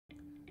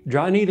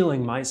Dry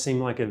needling might seem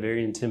like a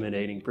very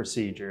intimidating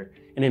procedure,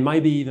 and it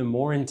might be even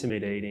more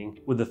intimidating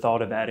with the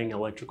thought of adding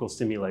electrical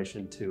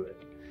stimulation to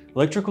it.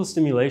 Electrical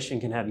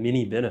stimulation can have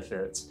many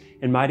benefits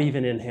and might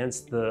even enhance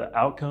the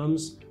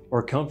outcomes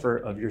or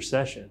comfort of your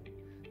session.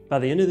 By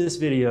the end of this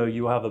video,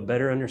 you will have a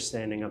better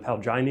understanding of how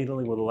dry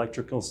needling with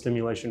electrical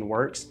stimulation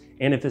works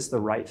and if it's the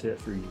right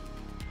fit for you.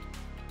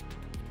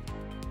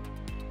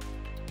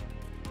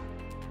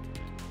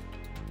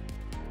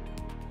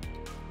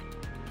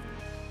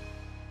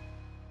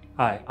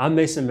 Hi, I'm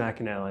Mason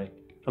McAnally.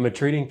 I'm a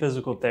treating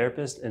physical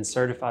therapist and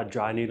certified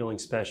dry needling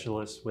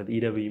specialist with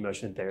EW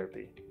Motion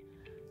Therapy.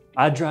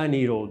 I dry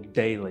needle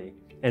daily,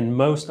 and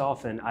most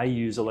often I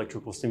use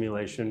electrical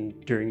stimulation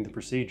during the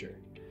procedure.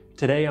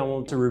 Today I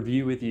want to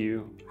review with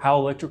you how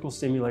electrical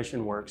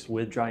stimulation works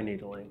with dry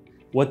needling,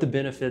 what the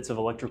benefits of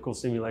electrical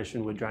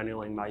stimulation with dry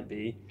needling might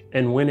be,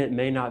 and when it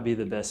may not be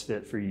the best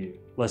fit for you.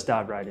 Let's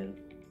dive right in.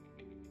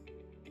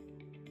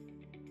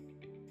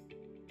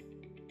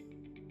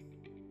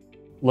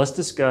 Let's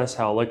discuss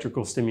how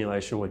electrical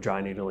stimulation with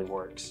dry needling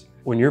works.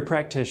 When your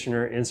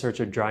practitioner inserts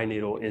a dry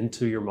needle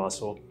into your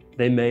muscle,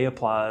 they may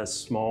apply a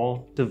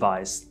small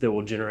device that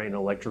will generate an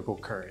electrical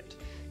current.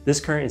 This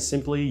current is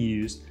simply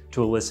used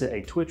to elicit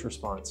a twitch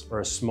response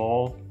or a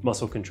small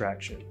muscle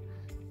contraction.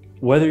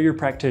 Whether your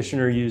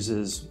practitioner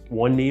uses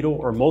one needle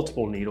or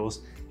multiple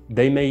needles,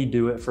 they may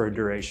do it for a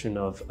duration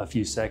of a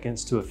few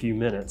seconds to a few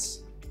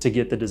minutes to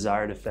get the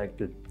desired effect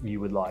that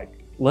you would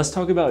like. Let's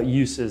talk about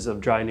uses of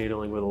dry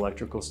needling with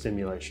electrical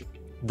stimulation.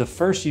 The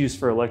first use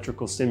for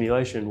electrical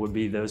stimulation would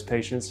be those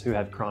patients who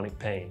have chronic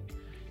pain.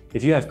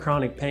 If you have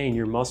chronic pain,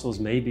 your muscles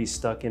may be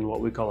stuck in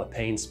what we call a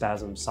pain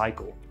spasm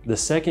cycle. The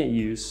second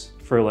use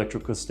for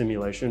electrical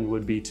stimulation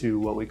would be to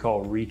what we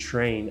call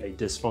retrain a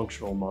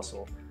dysfunctional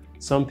muscle.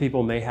 Some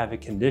people may have a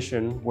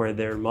condition where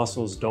their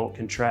muscles don't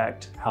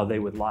contract how they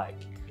would like.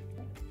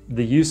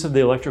 The use of the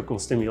electrical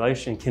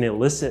stimulation can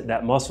elicit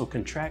that muscle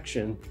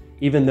contraction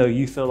even though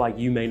you feel like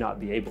you may not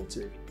be able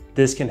to.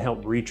 This can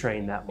help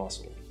retrain that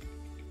muscle.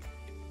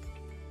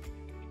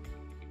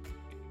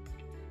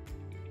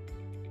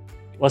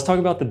 Let's talk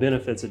about the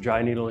benefits of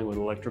dry needling with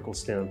electrical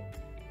stim.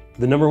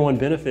 The number one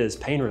benefit is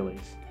pain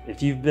relief.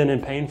 If you've been in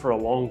pain for a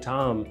long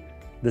time,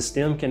 the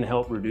stim can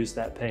help reduce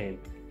that pain.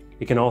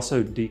 It can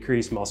also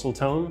decrease muscle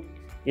tone,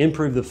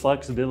 improve the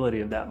flexibility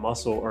of that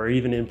muscle, or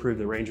even improve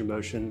the range of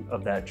motion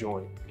of that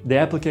joint. The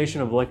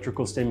application of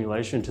electrical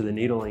stimulation to the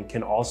needling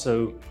can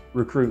also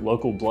recruit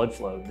local blood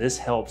flow. This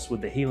helps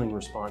with the healing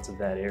response of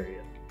that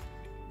area.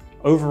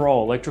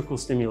 Overall, electrical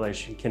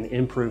stimulation can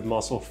improve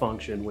muscle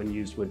function when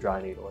used with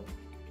dry needling.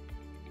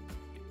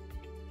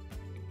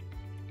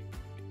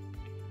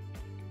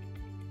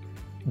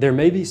 There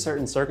may be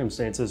certain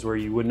circumstances where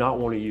you would not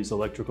want to use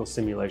electrical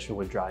stimulation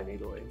with dry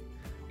needling.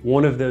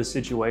 One of those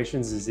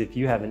situations is if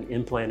you have an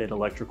implanted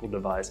electrical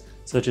device,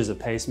 such as a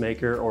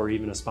pacemaker or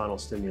even a spinal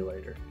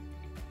stimulator.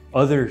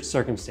 Other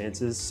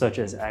circumstances, such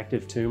as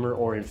active tumor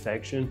or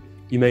infection,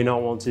 you may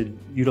not want to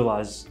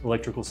utilize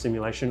electrical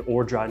stimulation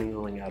or dry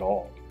needling at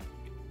all.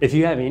 If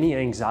you have any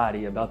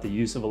anxiety about the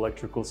use of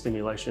electrical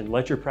stimulation,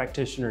 let your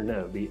practitioner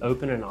know. Be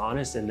open and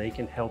honest, and they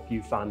can help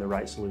you find the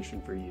right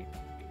solution for you.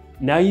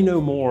 Now you know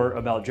more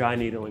about dry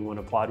needling when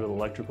applied with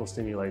electrical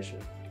stimulation.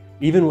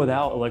 Even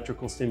without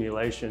electrical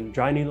stimulation,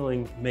 dry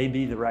needling may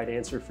be the right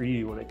answer for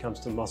you when it comes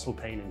to muscle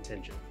pain and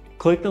tension.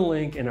 Click the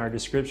link in our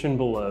description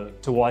below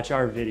to watch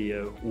our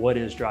video, What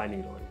is Dry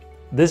Needling?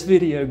 This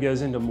video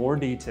goes into more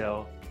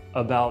detail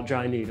about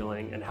dry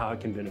needling and how it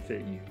can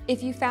benefit you.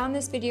 If you found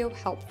this video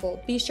helpful,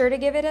 be sure to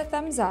give it a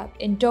thumbs up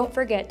and don't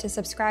forget to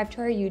subscribe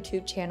to our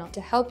YouTube channel to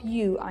help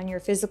you on your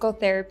physical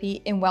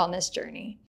therapy and wellness journey.